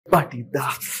Party da.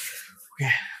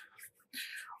 Okay.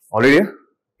 Already?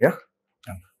 Yeah?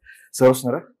 Sir,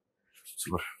 Snara?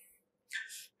 Super.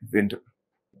 Winter.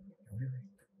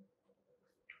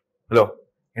 Hello.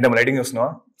 And I'm writing this now.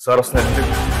 Sir, Snara.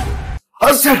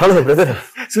 Oh, sir. Hello, brother.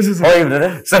 Sir. How are you,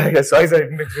 brother? Sir, sorry, sir. I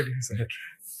didn't expect you, sir.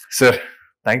 Sir,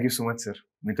 thank you so much, sir.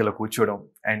 మీతో కూర్చోవడం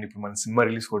and ఇప్పుడు మన cinema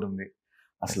release కూడా ఉంది.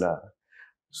 అసలు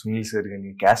Sunil sir కానీ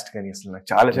caste కానీ అసలు నాకు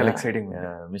చాలా చాలా exciting.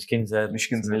 Myshkin sir,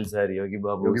 Sunil sir, Yogi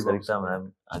Babu, Sarita ma'am,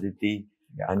 Aditi,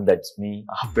 and that's me.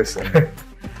 Sir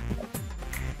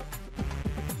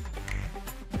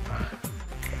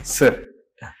sir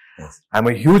I'm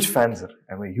a huge fan, sir.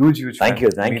 I'm a huge Thank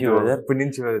fan. Thank you, brother.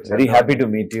 Very happy to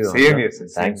meet you. Same here, sir.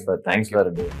 Thanks for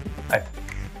doing.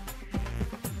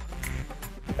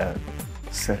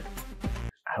 Sir,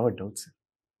 I have a doubt, sir.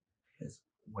 Yes.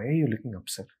 Why are you looking up,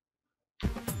 sir?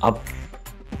 Up.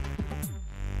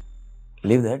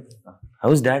 Leave that.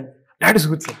 How's dad? That is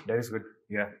good, sir. That is good.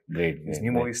 Yeah. Great. His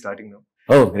new movie is starting now.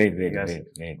 Oh, great. Yes,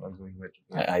 Great. All going well.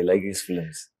 I like his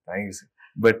films. Thank you, sir.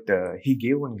 But he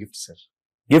gave one gift, sir.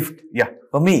 Gift? Yeah.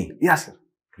 For me? Yeah, sir.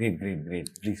 Great.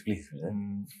 Please.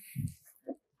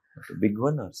 A big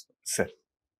one or so? Sir.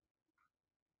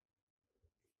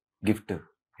 Gift?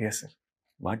 Yes, sir.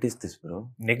 What is this, bro?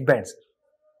 Neck band, sir.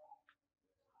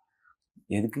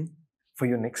 Edukku? For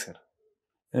your neck, sir.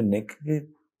 Neck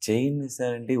chain is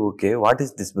okay. What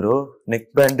is this, bro? Neck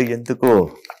band enduko?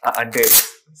 Ante,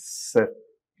 sir,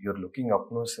 you're looking up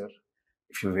now, sir.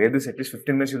 If you wear this at least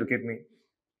 15 minutes, you look at me.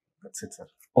 That's it, sir.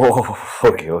 Oh,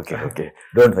 okay.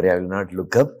 Don't worry, I will not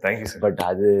look up. Thank you, sir. But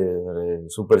that's a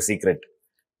super secret.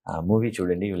 Movie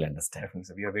chudandi, you will understand. Definitely,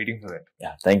 sir. We are waiting for that.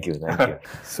 Yeah, thank you.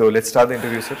 So, let's start the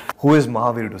interview, sir. Who is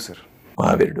Maaveeran, sir?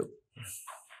 Maaveeran.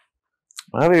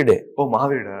 Oh,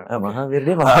 Maaveeran.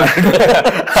 Maaveeran.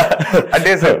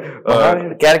 Ante, sir.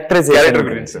 Character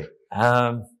gurinchi, sir.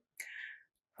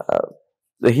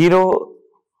 The hero,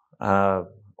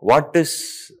 what is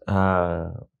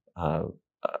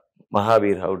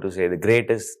Mahavir, how to say, the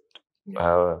greatest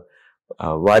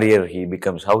warrior he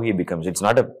becomes, how he becomes. It's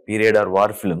not a period or war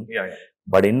film, Yeah.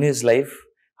 but in his life,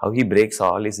 how he breaks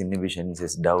all his inhibitions,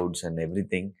 his doubts and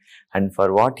everything, and for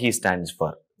what he stands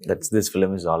for. That's this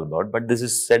film is all about. But this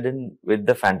is said in with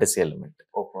the fantasy element.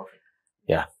 Oh, perfect.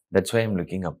 Yeah, that's why I'm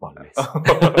looking up always.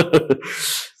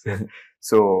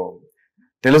 So,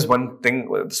 tell us one thing,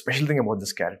 the special thing about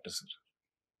this character, sir.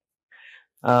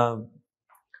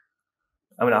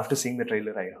 I mean, after seeing the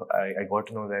trailer, I got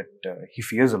to know that he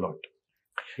fears a lot.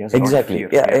 He has Exactly. A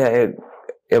lot of fear.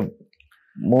 Yeah.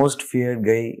 Most feared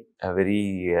guy, a very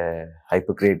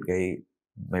hypocrite guy.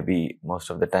 Maybe most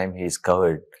of the time he is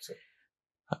covered.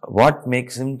 What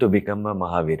makes him to become a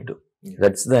Mahavirdu? Yeah.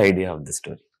 That's the idea of the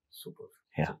story. Super.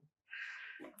 Yeah.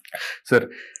 Sir,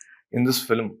 in this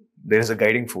film, there is a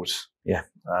guiding force. Yeah.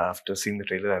 After seeing the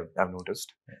trailer, I've noticed.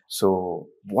 So,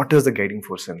 what is the guiding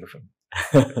force in the film?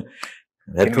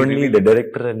 That only the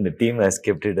director and the team has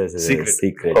kept it as a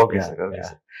secret. Okay, yeah, sir. Okay, yeah.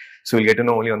 sir. So, we'll get to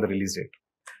know only on the release date.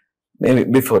 Maybe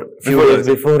before. Few days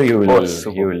before you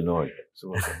will know it.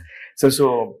 So,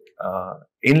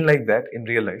 in like that, in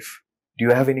real life, do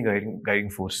you have any guiding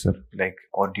force, sir? Like,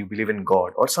 or do you believe in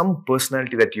God or some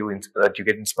personality that you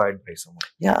get inspired by someone?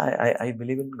 Yeah, I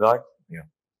believe in God. Yeah.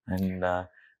 And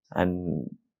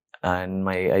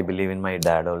I believe in my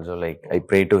dad also. Like I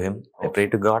pray to him. I pray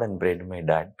to God and pray to my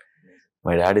dad.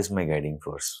 My dad is my guiding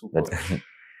force.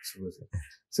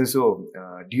 So,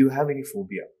 do you have any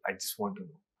phobia? I just want to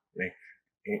know.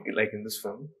 Like in this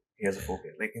film, he has a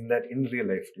phobia. Like in real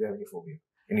life, do you have any phobia?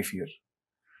 Any fear?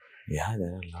 Yeah,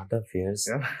 there are a lot of fears.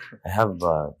 Yeah. I have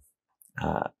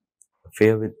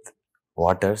fear with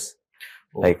waters.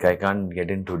 Oh. Like I can't get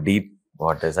into deep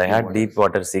waters. I had deep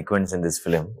water sequence in this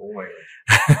film. Oh my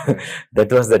God.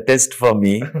 That was the test for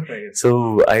me. Yes. So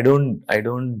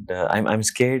I'm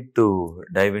scared to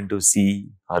dive into sea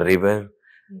or river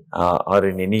or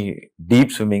in any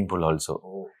deep swimming pool also.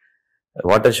 Oh.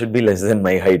 Water should be less than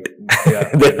my height. Yeah.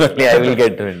 Then only I will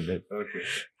get to it. Okay.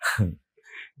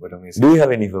 But amazing. Do you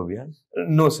have any phobia?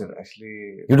 No, sir.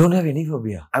 Actually, You don't have any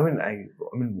phobia? I mean,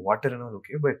 water and all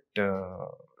okay, but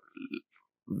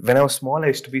when I was small, I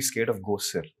used to be scared of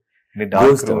ghosts, sir. In a dark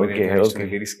Ghost, room, okay, I used to okay.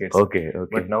 be very scared. Sir. Okay.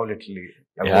 But now, literally,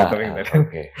 I'm Yeah, overcoming that.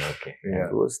 okay. Yeah.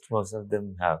 Ghost, most of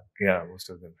them have. Yeah, most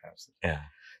of them have. Sir. Yeah.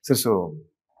 So,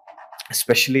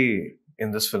 especially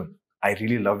in this film, I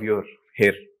really love your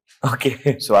hair.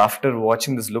 Okay. So, after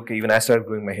watching this look, even I started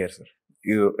growing my hair, sir.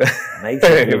 Nice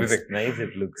it looks. Everything. Nice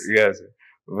it looks. Yeah, sir.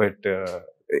 But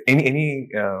any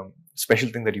special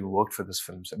thing that you worked for this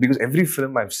film, sir? Because every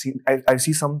film I've seen, I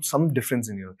see some difference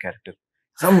in your character.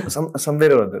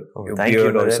 somewhere or other. Oh, Your thank you,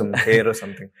 beard or brother. some hair or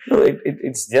something. No,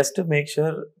 it's just to make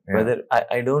sure Yeah. whether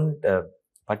I don't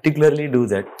particularly do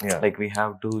that. Yeah. Like we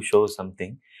have to show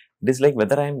something. It is like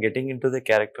whether I am getting into the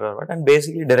character or what. And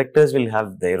basically, directors will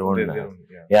have their own.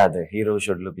 Yeah. The hero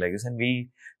should look like this. And we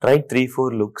tried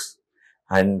 3-4 looks.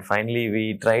 And finally,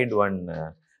 we tried one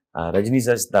Rajini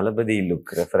sir's Dalapati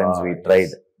look reference. We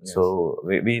tried. Yes. So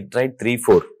we tried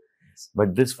 3-4.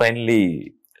 But this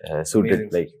finally suited. Amazing,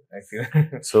 Like I feel.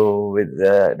 so, with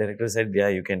the director said, yeah,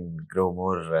 you can grow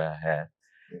more hair.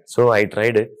 Yeah. So I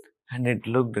tried it, and it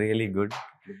looked really good.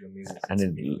 Amazing. And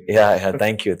it, yeah,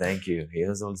 thank you. He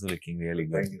was also looking really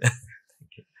good.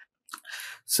 Thank you.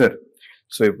 Sir,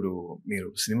 so ఇప్పుడు మీరు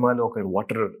సినిమాలో ఒక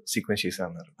water sequence చేశా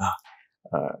అన్నారు.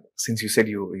 Since you said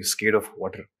you scared of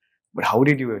water, but how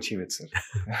did you achieve it, sir?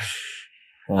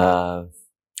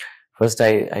 First,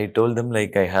 I told them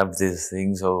like I have this thing,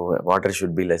 so water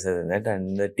should be lesser than that. And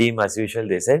the team, as usual,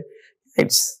 they said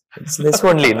it's less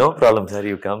only, no problem, sir.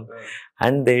 You come,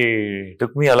 and they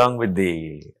took me along with the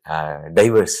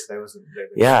divers.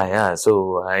 Yeah. So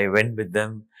I went with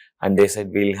them, and they said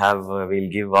we'll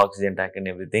give oxygen tank and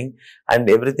everything. And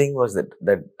everything was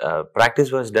that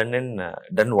practice was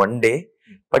done one day,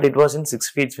 but it was in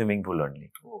 6 feet swimming pool only.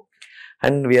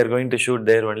 And we are going to shoot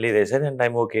there only, they said, and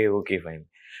I'm okay, fine.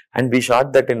 And we shot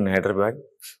that in Hyderabad.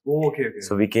 Oh, okay.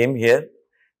 So we came here,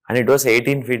 and it was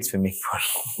 18 feet swimming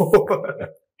pool.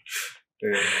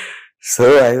 Yeah. So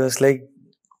I was like,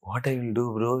 what I will do,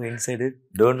 bro, inside it?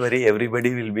 Don't worry,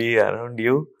 everybody will be around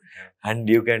you, and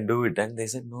you can do it. And they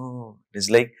said, no. It's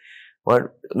like, what?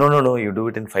 No, you do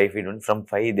it in 5 feet. And from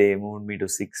 5, they moved me to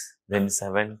 6, then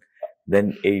 7,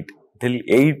 then 8. Till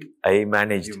 8, I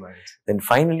managed. Then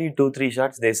finally, 2-3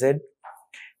 shots, they said,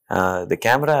 the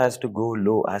camera has to go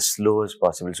low, as slow as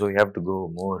possible. So you have to go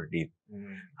more deep.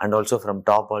 And also from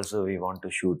top also, we want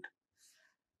to shoot.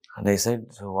 And I said,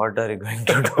 so what are you going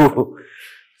to do?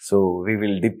 So we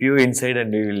will dip you inside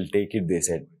and we will take it, they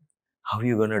said. How are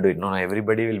you going to do it? No,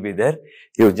 everybody will be there.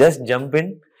 You just jump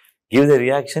in, give the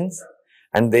reactions.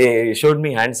 And they showed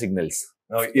me hand signals.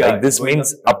 Oh, yeah, like this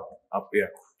means up. Up,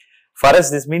 yeah. For us,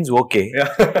 this means okay.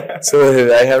 Yeah. So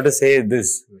I have to say this.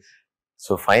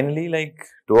 So finally, like,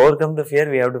 to overcome the fear,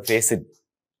 we have to face it.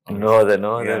 No other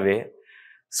way.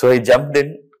 So I jumped in.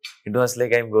 It was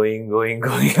like I'm going.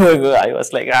 I was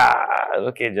like,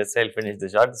 okay, just I'll finish the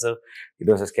shot. So it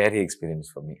was a scary experience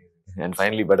for me. And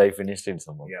finally, but I finished it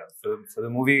somehow. Yeah, for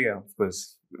the movie, of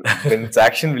course. When it's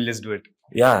action, we'll just do it.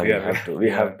 Yeah, we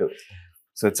have to.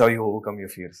 So it's how you overcome your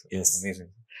fears. Yes. Amazing.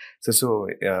 So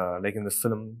like in the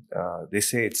film, they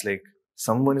say it's like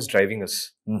someone is driving us.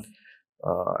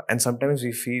 And sometimes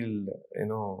we feel,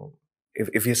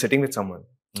 if we're sitting with someone,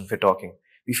 if we're talking,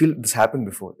 we feel this happened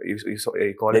before.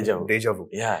 You call it deja vu.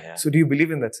 Yeah. So do you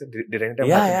believe in that, sir? Did any time happen?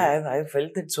 Yeah, I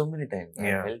felt it so many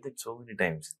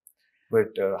times. But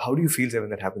how do you feel, sir,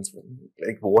 when that happens?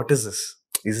 Like, what is this?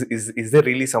 Is there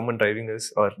really someone driving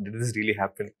us, or did this really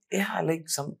happen? Yeah, like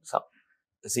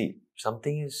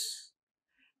something is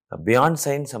beyond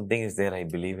science. Something is there. I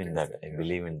believe in that.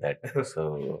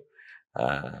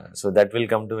 So that will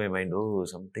come to my mind. Oh,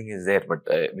 something is there, but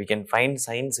we can find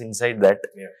science inside that.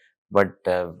 Yeah. But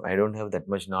I don't have that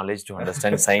much knowledge to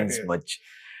understand science much.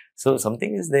 So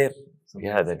something is there.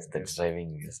 That's driving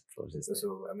forces. So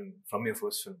I mean, from your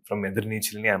first film, from Edrni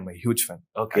Chilni, I'm a huge fan.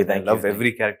 Okay, I love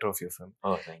every character of your film.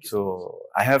 Oh, thank you. So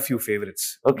I have few favorites.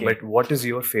 Okay. But what is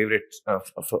your favorite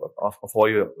of all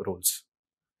your roles?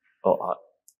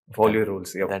 Of all your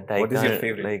roles, yeah. What is your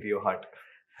favorite? Like your heart.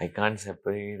 I can't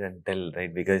separate and tell,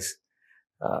 right? Because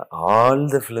all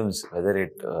the films, whether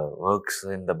it works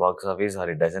in the box office or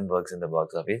it doesn't work in the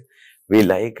box office, we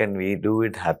like and we do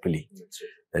it happily. That's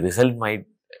right. The result might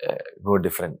go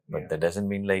different, but that doesn't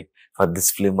mean like for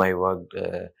this film I worked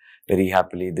very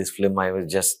happily. This film I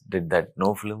just did that.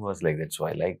 No film was like that. So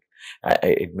I like.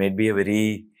 It may be a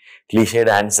very cliched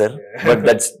answer, but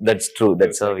that's true.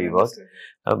 That's how we work.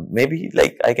 Maybe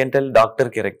like I can tell doctor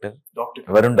character.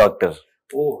 Varun Doctor.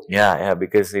 Oh. Yeah,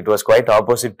 because it was quite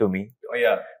opposite to me. Oh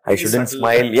yeah. I shouldn't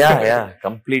smile. Yeah,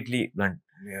 completely blunt.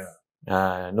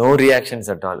 Yeah. No reactions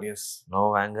at all. Yes. No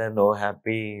anger, no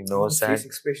happy, no sad. Face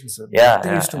expressions, sir. Yeah.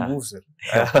 Nothing used to move, sir.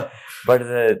 But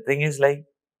the thing is like,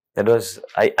 that was,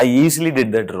 I easily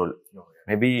did that role. No,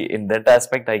 Maybe in that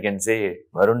aspect, I can say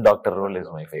Varun Doctor role is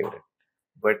my favorite.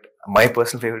 But my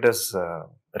personal favorite is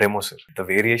Remo, sir. The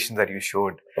variation that you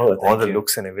showed, all the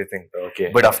looks and everything. Okay.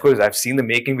 But of course, I've seen the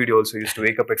making video also. You used to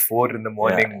wake up at 4 in the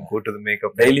morning, go to the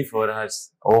makeup. Daily 4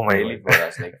 hours. Oh my Daily 4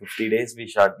 hours. Like 50 days we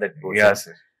shot that post. Yeah,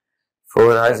 sir.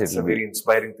 4 hours. It's a very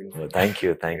inspiring thing. Thank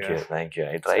you.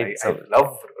 I tried. I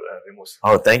love Remo.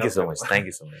 Oh, thank you so much. Thank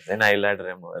you so much. Then I'll add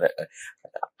Remo.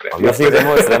 Obviously,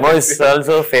 Remo is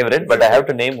also a favorite, but I have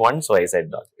to name one, so I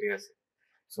said that. Yes.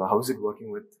 So how is it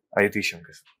working with Aditi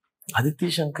Shankar? Aditi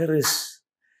Shankar is,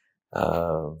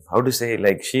 how to say,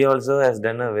 like she also has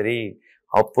done a very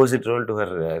opposite role to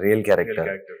her real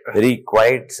character. Very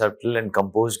quiet, subtle and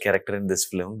composed character in this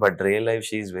film, but real life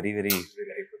she is very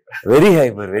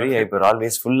hyper,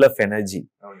 always full of energy.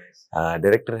 Oh, nice.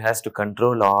 Director has to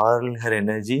control all her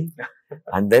energy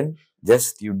and then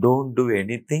just you don't do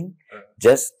anything,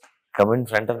 just come in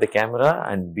front of the camera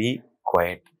and be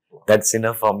quiet. That's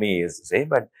enough for me, is to say,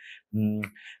 but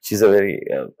she's a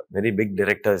very big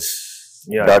director's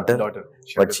daughter,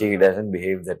 but she doesn't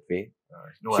behave that way.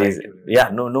 No,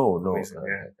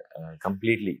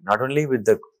 completely. Not only with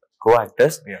the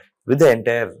co-actors, with the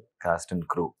entire cast and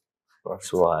crew. Perfect.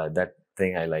 So that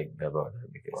thing I liked about her.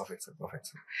 Perfect,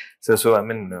 sir. So I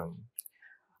mean,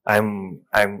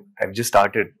 I've just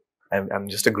started. I'm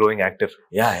just a growing actor.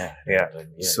 Yeah.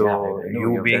 So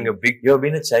you being a big, you have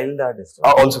been a child artist.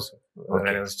 Also, sir. When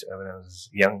I was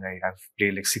young, I've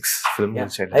played like 6 films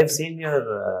as a child. I've seen your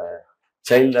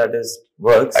child artist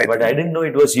works, but I didn't know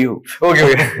it was you.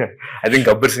 Okay. I think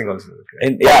Gabbar Singh also.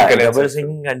 Okay. And Gabbar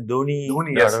Singh and Dhoni.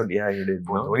 Yes. Yeah, you did.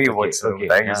 Dhoni watched. Okay.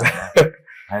 Thank you, sir.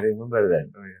 I remember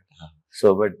that. Oh, yeah.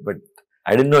 So, but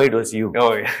I didn't know it was you.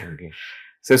 Oh, yeah. Okay.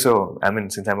 So I mean,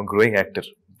 since I'm a growing actor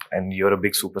and you're a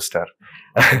big superstar,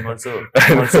 I'm also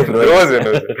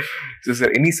growing. So, sir,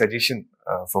 any suggestion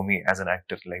for me as an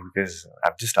actor? Like, because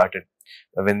I've just started.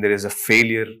 When there is a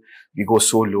failure, we go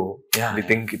so low. We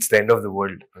think it's the end of the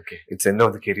world. Okay. It's the end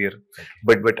of the career.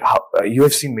 Okay. But how, you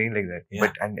have seen many like that. Yeah.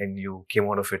 But and you came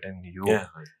out of it and you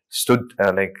stood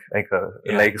like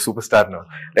a superstar now.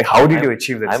 Like, how did you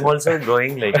achieve that? I'm also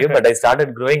growing like you, but I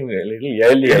started growing a little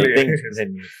early, I think.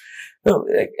 No,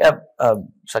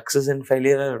 success and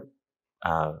failure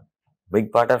are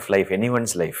big part of life,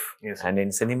 anyone's life. Yes. And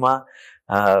in cinema,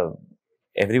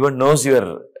 everyone knows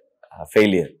your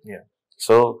failure. Yeah.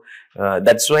 So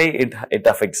that's why it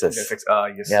affects us.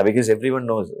 Yes. Yeah, because everyone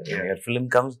knows. When your film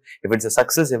comes, if it's a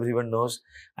success, everyone knows.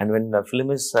 And when the film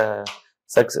is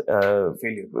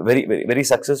very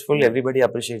successful, everybody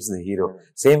appreciates the hero.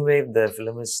 Same way, if the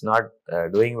film is not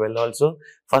doing well also,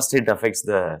 first it affects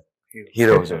the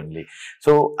heroes only.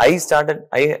 So I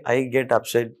get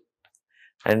upset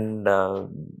and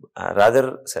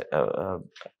rather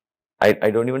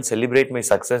I don't even celebrate my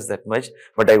success that much,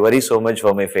 but I worry so much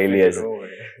for my failures.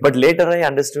 But later I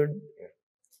understood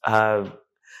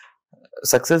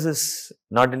success is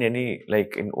not in any,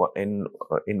 like in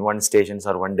one stations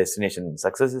or one destination.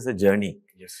 Success is a journey.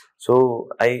 Yes. So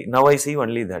now I see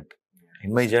only that.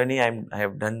 In my journey, I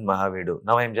have done Maaveeran.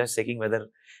 Now I'm just checking whether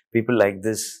people like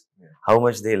this, how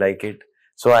much they like it.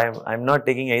 So I'm not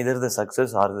taking either the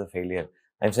success or the failure.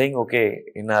 I'm saying, okay,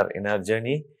 in our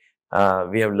journey,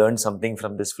 we have learned something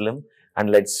from this film, and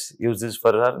let's use this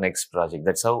for our next project.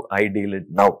 That's how I deal it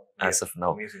now, as of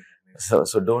now. Amazing.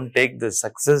 So don't take the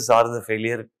success or the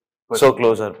failure so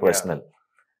close or personal.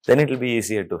 Then it will be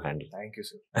easier to handle. Thank you,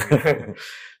 sir.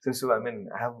 So I mean,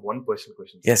 I have one personal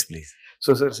question. Yes, please.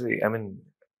 So, sir, I mean,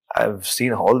 I've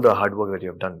seen all the hard work that you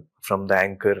have done from the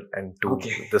anchor and to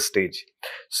the stage.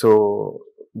 So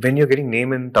when you're getting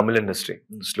name in Tamil industry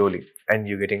slowly, and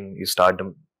you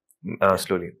stardom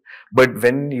slowly, but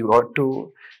when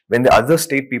the other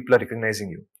state people are recognizing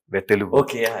you, where Telugu,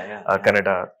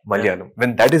 Kannada, Malayalam,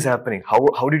 when that is happening,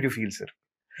 how did you feel, sir?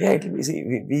 Yeah,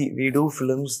 we do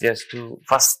films just to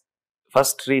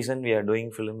first reason we are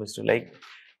doing film is to like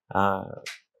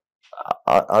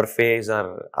our face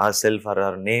or ourself or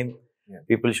our name.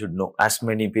 People should know, as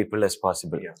many people as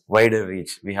possible. Wider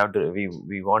reach. We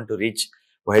want to reach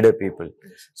wider people.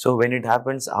 So when it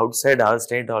happens outside our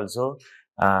state also,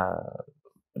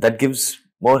 that gives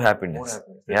more happiness.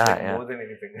 More than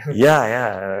anything.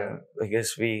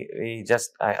 Because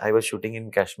I was shooting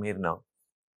in Kashmir now.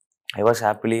 I was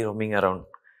happily roaming around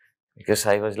because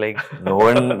I was like, no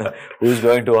one who's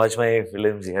going to watch my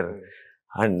films here.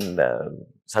 And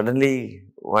suddenly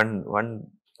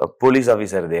a police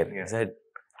officer there, he said,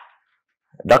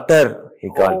 "Doctor," he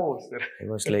called. Sir. I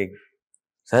was like,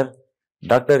 "Sir,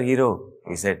 Dr. Hero,"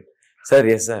 he said. "Sir,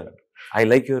 yes, sir. I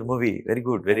like your movie. Very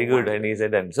good, very good." And he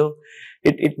said, and so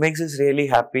it makes us really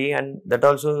happy, and that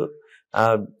also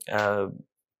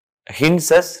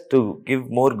hints us to give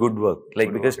more good work,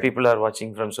 like because people are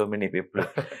watching from so many people.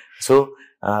 So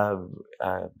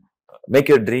make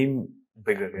your dream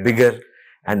bigger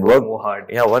and work more hard.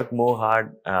 Work more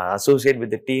hard. Associate with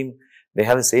the team. They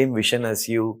have the same vision as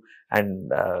you,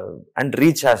 and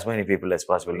reach as many people as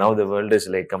possible. Now the world is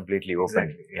like completely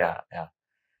open. Exactly.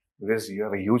 Because you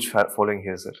have a huge following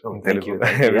here, sir. Oh, in thank Telugu. you.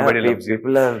 Thank you. Everybody Yeah, loves you.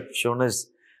 people have shown us,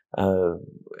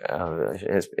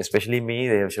 especially me,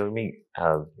 they have shown me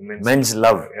immense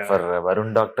love Yeah. for Varun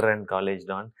Doctor and College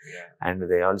Don. Yeah. And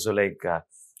they also like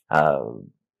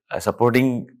supporting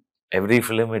every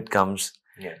film it comes.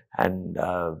 Yeah. And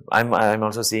I'm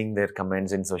also seeing their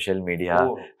comments in social media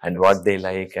Oh, and that's- what they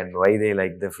like that's and nice. why they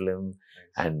like the film.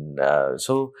 Nice. And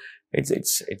so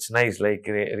it's nice. Like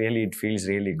really, it feels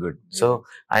really good. So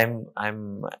I'm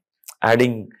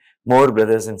adding more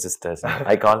brothers and sisters.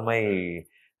 I call my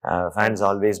fans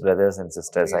always brothers and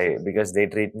sisters. Because they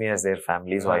treat me as their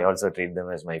family, so I also treat them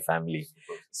as my family.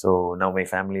 So now my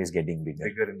family is getting bigger.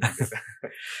 Bigger and bigger.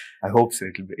 I hope so.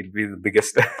 It'll be the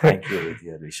biggest. Thank you with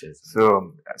your wishes.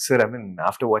 So, sir, I mean,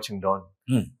 after watching Dawn,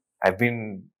 Hmm. I've been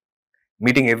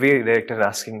meeting every director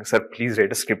asking, sir, please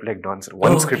write a script like Dawn, sir.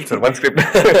 One script, sir. One script.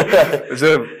 So,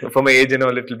 for my age and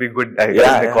all, it'll be good. I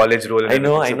got a college role. I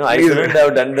know. So I please- shouldn't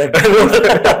have done that.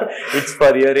 It's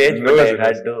for your age, No, but I sir,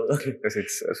 had no, to.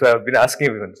 Yes, so I've been asking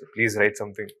everyone, sir, please write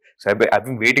something. So I've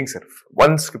been waiting, sir.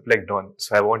 One script like Dawn.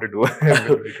 So I want to do.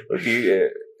 Okay,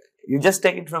 you just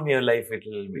take it from your life.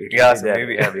 It'll be Yeah, so there.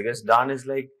 maybe. Yeah, because Dawn is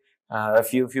like a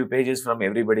few pages from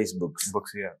everybody's books.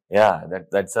 Books, yeah. Yeah,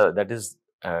 that is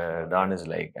Dawn is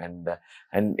like,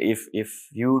 and if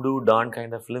you do Dawn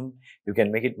kind of film, you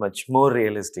can make it much more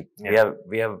realistic. Yeah.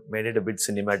 We have made it a bit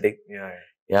cinematic. Yeah.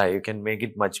 Yeah, you can make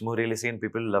it much more realistic, and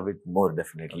people love it more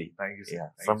definitely. Thank you, sir. Yeah,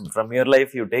 Thank you, from your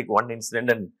life, you take one incident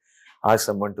and ask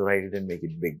someone to write it and make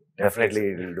it big. Definitely,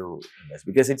 it will do best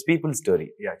because it's people's story.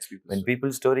 Yeah, it's people. When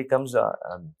people's story comes,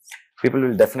 people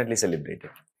will definitely celebrate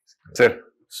it. Sir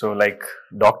so like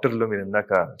డాక్టర్లో మీరు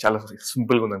ఇందాక చాలా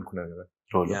సింపుల్గా ఉంది అనుకున్నారు కదా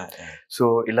role. Yeah, so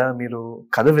ఇలా మీరు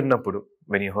కథ విన్నప్పుడు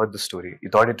when you heard the story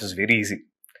you thought it is very easy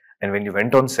and when you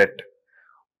went on set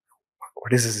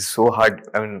what is this so hard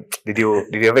I mean did you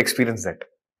ever experience that?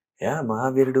 yeah.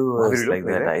 Maaveeran was Maaveeran like like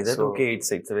that. that. I said, So- okay,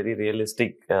 it's a very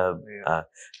realistic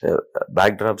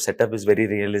backdrop setup is very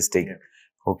realistic. Yeah.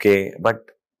 Okay, but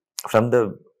from the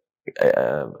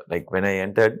like when I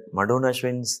entered,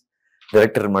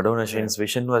 director Madon Ashwin's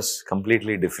vision was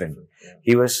completely different. Yeah.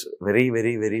 He was very,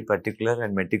 very, very particular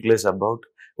and meticulous about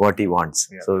what he wants.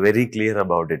 Yeah. So very clear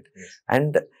about it. Yes.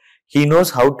 And he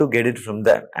knows how to get it from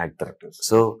the actor.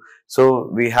 So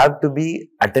we have to be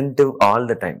attentive all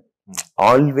the time.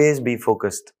 Always be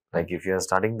focused. Like if you are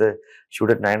starting the shoot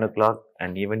at 9 o'clock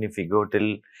and even if you go till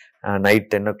night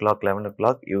 10 o'clock, 11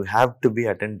 o'clock, you have to be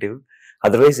attentive.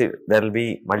 Otherwise, there will be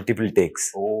multiple takes.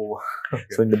 Oh.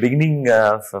 So in the beginning,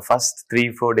 for first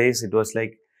 3-4 days, it was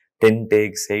like 10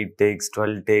 takes, 8 takes,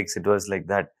 12 takes. It was like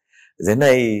that. Then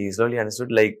I slowly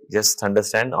understood, like, just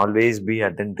understand, always be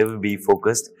attentive, be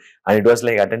focused. And it was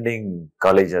like attending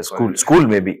college or school. College. School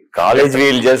maybe. College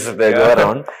we'll just go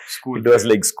around. School. It was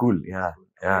like school. Yeah.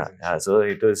 So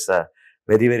it was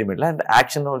very, very middle. And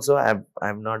action also,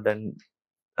 I've not done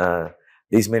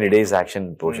these many days action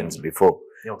portions before.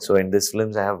 Okay. So in these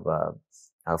films, I have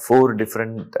 4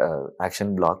 different action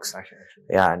blocks. Action.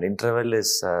 Yeah, and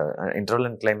interval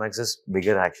and climax is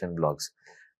bigger action blocks.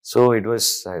 So it was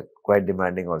quite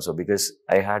demanding also because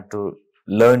I had to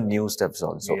learn new steps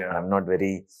also. Yeah. I'm not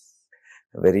very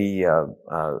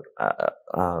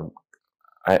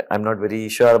I'm not very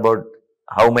sure about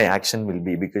how my action will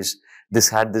be because this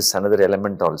had this another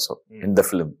element also in the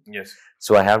film. Yes.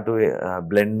 So I have to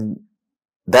blend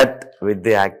that with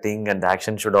the acting, and the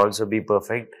action should also be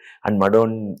perfect. And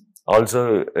Madon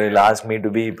also will ask me to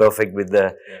be perfect with the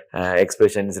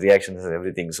expressions, reactions, and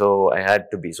everything. So I had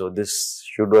to be. So this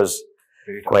shoot was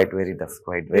Very quite very tough,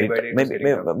 quite very, Day by day it was maybe,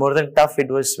 very tough. more than tough. It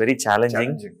was very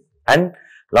challenging, challenging. and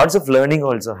lots of learning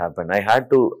also happened. I had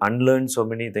to unlearn so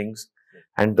many things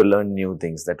and to learn new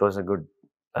things. That was a good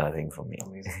thing for me.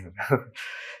 Amazing.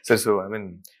 So I mean,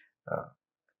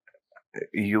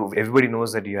 everybody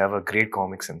knows that you have a great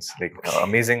comic sense, like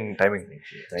amazing timing.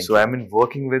 Thank So I mean,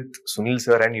 working with Sunil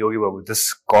sir and Yogi Babu, this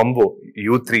combo,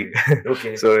 you three.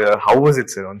 Okay. So how was it,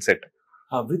 sir, on set?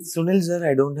 With Sunil sir,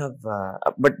 I don't have,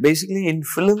 but basically in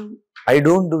film, I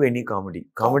don't do any comedy.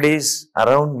 Comedy is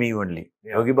around me only.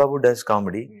 Yeah. Yogi Babu does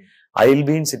comedy. I'll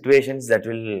be in situations that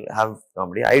will have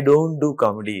comedy. I don't do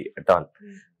comedy at all.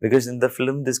 Because in the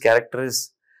film, this character is,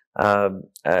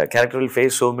 character will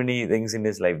face so many things in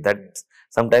his life that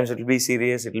sometimes it will be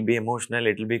serious, it will be emotional,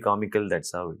 it will be comical.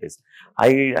 That's how it is. I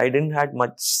didn't had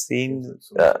much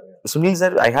scenes. Sunil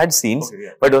sir, I had scenes, Okay, yeah.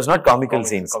 but it was not comical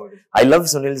scenes. Comedy. I love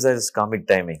Sunil sir's comic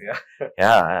timing. Yeah.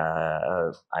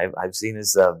 Yeah, I've seen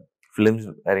his films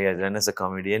where he has done as a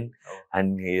comedian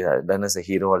and he has done as a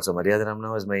hero also. Maaveeran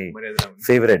was my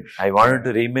favorite. I wanted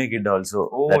to remake it also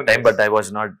that time, nice. but I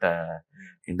was not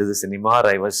into the cinema, or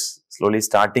I was slowly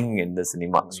starting in the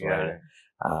cinema. So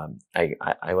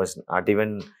I was not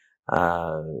even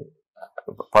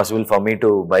possible for me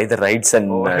to buy the rights and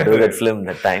do that film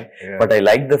that time. But I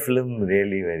liked the film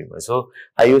really very much. So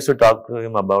I used to talk to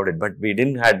him about it. But we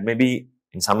didn't had, maybe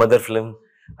in some other film,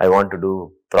 I want to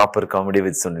do proper comedy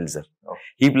with Sunil sir.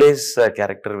 He plays a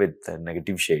character with a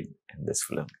negative shade in this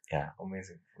film. Yeah.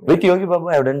 Amazing. With Yogi Babu,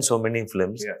 I have done so many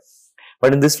films.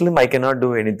 But in this film, I cannot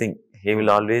do anything. He will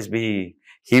always be,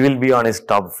 he will be on his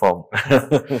top form.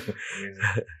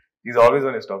 He's always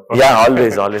on his top form. Yeah,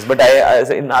 always. But I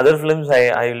in other films,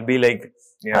 I will be like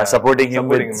supporting him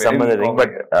with some other thing.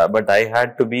 But I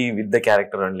had to be with the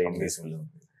character only in this film.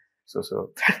 So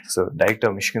director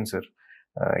Mishkin sir,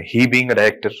 he being a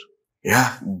director,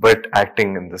 but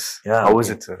acting in this, how is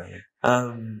it, sir?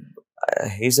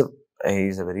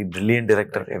 He's a very brilliant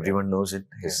director. Everyone knows it.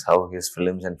 How his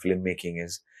films and filmmaking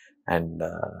is, and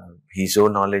he's so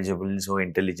knowledgeable, so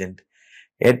intelligent.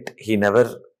 Yet he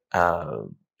never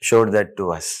showed that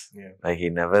to us. Like he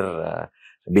never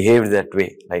behaved that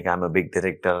way. Like I'm a big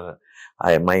director,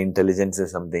 my intelligence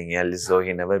is something else. So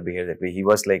he never behaved that way. He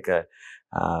was like a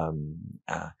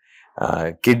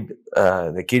kid.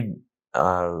 The kid,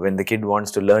 when the kid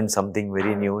wants to learn something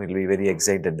very new, he'll be very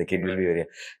excited. The kid will be very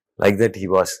like that. He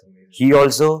was. He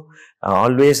also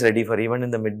always ready for, even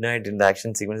in the midnight in the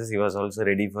action sequences, he was also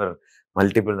ready for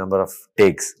multiple number of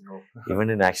takes, even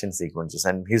in action sequences.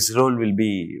 And his role will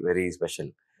be very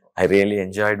special. I really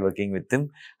enjoyed working with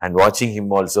him and watching him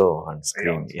also on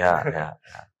screen. Yeah.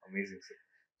 Amazing, sir.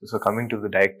 So coming to the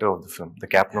director of the film, the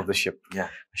captain of the ship,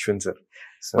 Ashwin sir.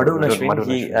 So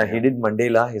Ashwin, he did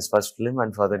Mandela, his first film,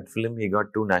 and for that film he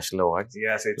got 2 national awards.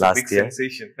 So it's last a big year.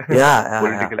 Sensation.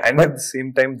 Political. And at the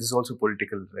same time, this is also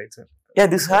political, right, sir? Yeah,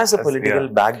 this has a political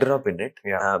backdrop in it.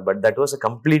 But that was a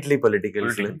completely political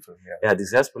film.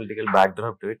 This has political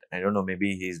backdrop to it. I don't know,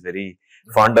 maybe he's very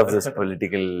fond of this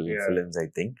political films, I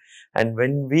think. And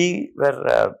when we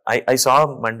were, I saw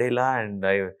Mandela and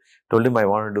I told him I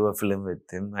want to do a film with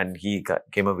him, and he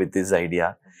came up with this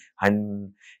idea.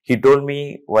 And he told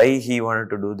me why he wanted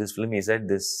to do this film. He said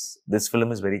this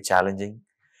film is very challenging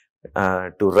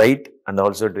to write and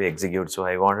also to execute. So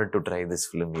I wanted to try this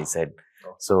film, he said.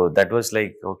 So that was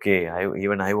like, okay,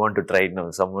 even I want to try it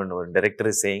now. Someone or director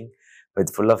is saying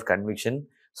with full of conviction.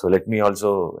 So let me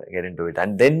also get into it.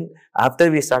 And then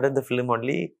after we started the film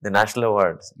only, the national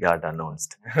awards got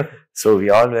announced. So we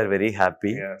all were very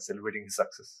happy. Celebrating his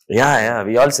success.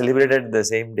 We all celebrated the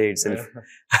same day itself.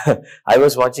 I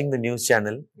was watching the news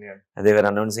channel. And they were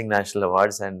announcing national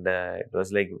awards, and it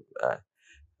was like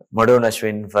Maaveeran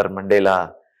Ashwin for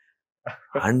Mandela.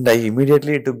 And I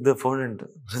immediately took the phone and,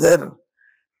 brother,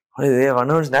 they have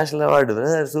announced national award.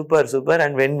 Super.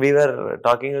 And when we were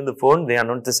talking on the phone, they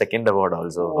announced the second award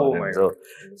also.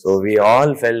 So we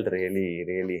all felt really,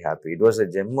 really happy. It was a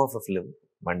gem of a film,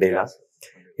 Mandela.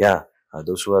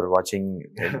 Those who are watching,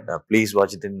 please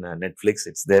watch it in Netflix.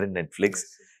 It's there in Netflix.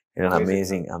 An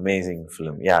amazing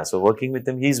film. So working with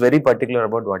him, he's very particular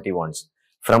about what he wants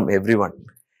from everyone.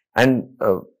 And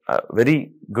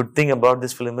very good thing about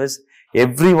this film is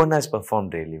everyone has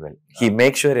performed really well. He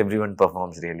makes sure everyone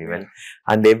performs really well,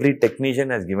 and every technician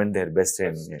has given their best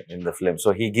in the film.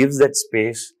 So he gives that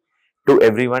space to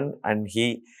everyone, and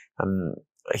he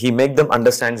makes them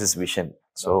understand his vision.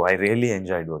 So I really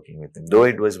enjoyed working with him. Though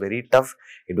it was very tough,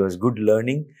 it was good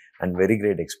learning and very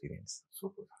great experience.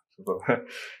 Super.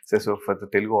 So for the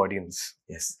Telugu audience,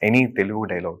 any Telugu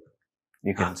dialogue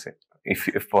you can say,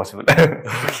 if possible.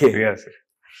 Okay. Sir.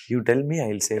 You tell me,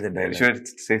 I'll say the dialogue. Sure,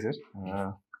 say, sir.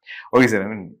 Okay, sir. I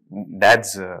mean,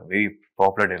 that's a very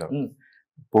popular dialogue.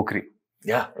 Pokri.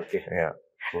 Okay.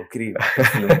 Pokri.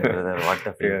 What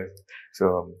a film. So,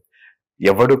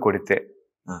 ఎవడు కొడితే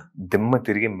దిమ్మ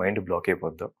తిరిగి mind block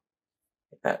అయిపోద్దు.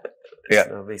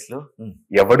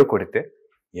 ఎవడు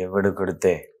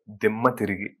కొడితే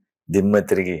దిమ్మ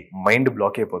తిరిగి mind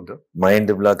block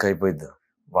అయిపోద్దు.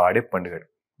 వాడే పండుగడు.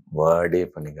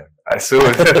 So,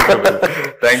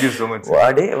 thank you so much.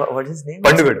 What is his name?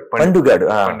 Pandugadu.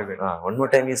 One more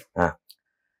time is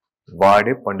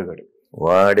Vade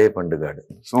Pandugadu.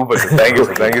 Super. Thank you,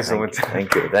 sir. Thank you so much.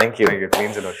 Thank you. It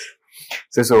means a lot.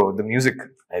 So the music.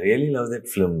 I really love that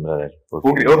film, brother.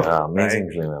 Amazing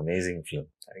film.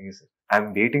 Thank you, sir. I'm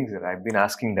waiting, sir. I've been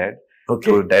asking Dad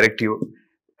to direct you.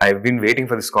 I've been waiting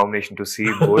for this combination to see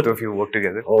both of you work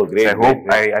together. Oh, great. So I hope,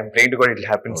 I'm praying to God it'll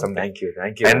happen someday.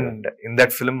 Thank you. And in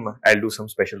that film, I'll do some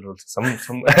special roles. Some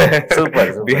super.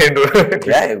 behind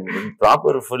role.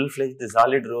 Proper, full-fledged,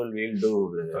 solid role we'll do.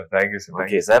 Thank you, sir.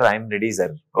 Okay, sir, I'm ready, sir.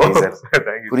 Thank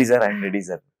you. Puri, sir, I'm ready,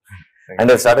 sir.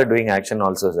 And I've started doing action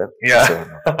also, sir. Yeah. So,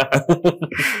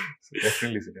 So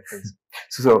definitely, sir. Definitely.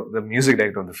 So the music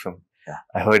director of the film, Yeah.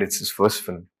 I heard it's his first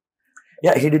film.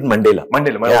 yeah, he did Mandela.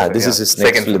 Mandela. Yeah, this is his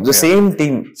next film. The same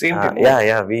team. Same team.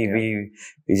 Yeah.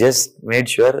 We just made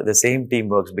sure the same team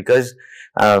works because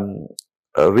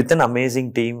with an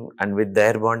amazing team and with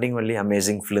their bonding, only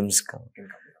amazing films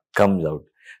comes out.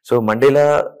 So Mandela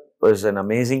was an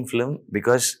amazing film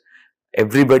because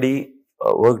everybody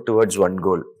worked towards one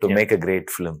goal to make a great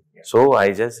film. Yeah. So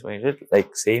I just made it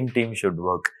like same team should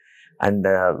work. And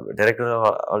director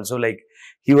also, like,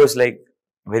 he was like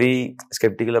very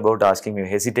skeptical about asking me,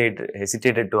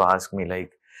 hesitated to ask me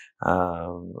like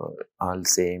all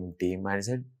same team. I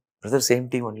said, brother, same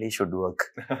team only should work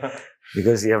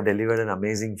because you have delivered an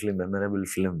amazing film, memorable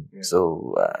film. Yeah.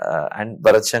 So and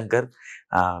Bharat Shankar,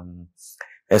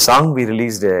 a song we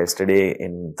released yesterday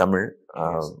in Tamil,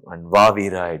 and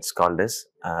Maaveeran it's called as.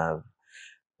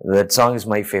 That song is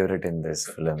my favorite in this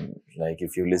film. Like,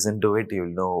 if you listen to it,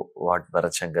 you'll know what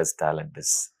Bharat Shankar's talent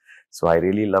is. So I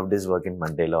really loved his work in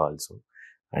Mandela also,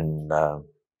 and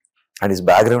his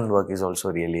background work is also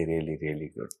really, really,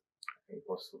 really good.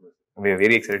 We are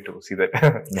very excited to see that.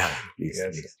 Yeah, please.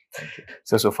 Yes. Please. Thank you.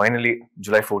 So finally,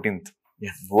 July 14th,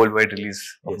 Yeah. worldwide release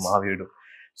of Yes. Maaveeran.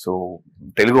 So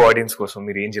Telugu audience కోసం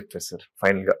మీరు ఏం చెప్తారు sir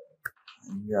final గా?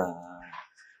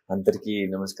 అందరికీ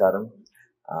నమస్కారం.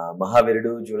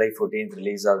 మహావీరుడు July 14th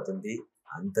release అవుతుంది.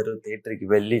 అందరూ థియేటర్ కి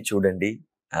వెళ్ళి చూడండి.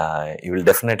 You will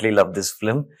definitely love this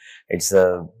film. It's a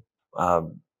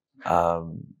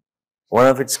one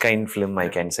of its kind film, I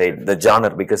can say. The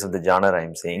genre, because of the genre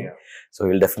I'm saying. Yeah. So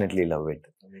you'll definitely love it.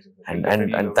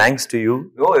 And thanks to you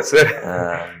No, sir.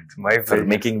 It's my for pleasure.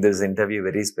 making this interview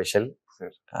very special.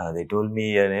 Sir. They told me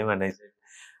your name and I said,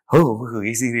 oh,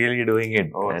 is he really doing it?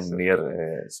 Oh, And sir. you're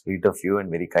sweet of you and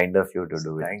very kind of you to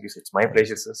do it. Thank you, sir. It's my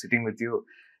pleasure, sir. Sitting with you,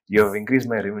 you have increased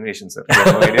my remuneration, sir. You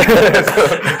have no idea.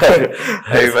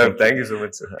 Thank you so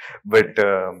much, sir. But,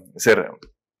 sir,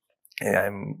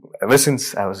 ever since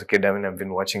I was a kid, I mean, I've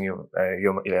been watching you.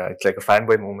 It's like a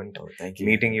fanboy moment. Oh, thank you.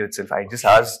 Meeting you itself. I just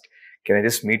asked, can I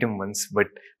just meet him once? But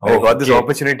when I Oh, got this okay.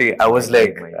 opportunity, I was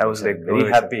like, very no,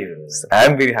 happy. I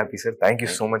am very happy, sir. Thank you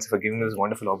so much for giving me this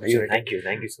wonderful opportunity. Thank you so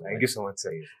Thank much. you so much,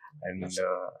 sir. And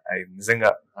నిజంగా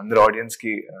అందరు audience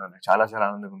కి నాకు చాలా చాలా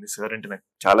ఆనందంగా ఉంది. Sir అంటే నాకు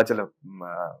చాలా చాలా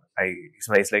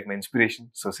it's like my inspiration.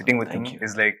 So sitting with him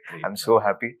is like I'm so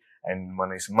happy. And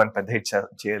మన ఈ సినిమాని పెద్ద హిట్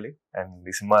చేయాలి అండ్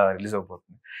ఈ సినిమా రిలీజ్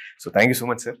అవబోతుంది. So thank you so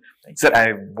much sir. Sir I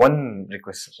one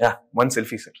request, one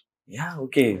selfie sir. Yeah,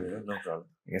 okay, no problem.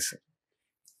 Yes, sir.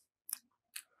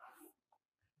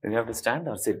 Do you have to stand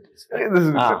or sit? This is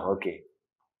good, sir. Okay.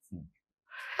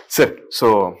 Sir, so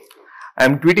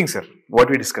I'm tweeting, sir, what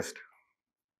we discussed.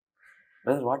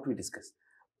 Brother, what we discussed?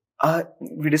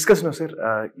 We discussed, no, sir.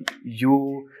 You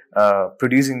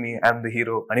producing me, I'm the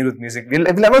hero, Anirudh Music. We'll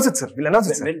announce it, sir. We'll announce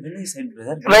it, sir. When I said,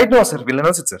 brother. Right now, sir. We'll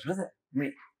announce it, sir. Brother, we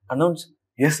announce.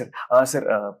 Yes, sir. Sir,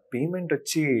 payment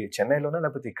వచ్చి చెన్నైలోనా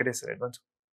లేకపోతే ఇక్కడే sir advance?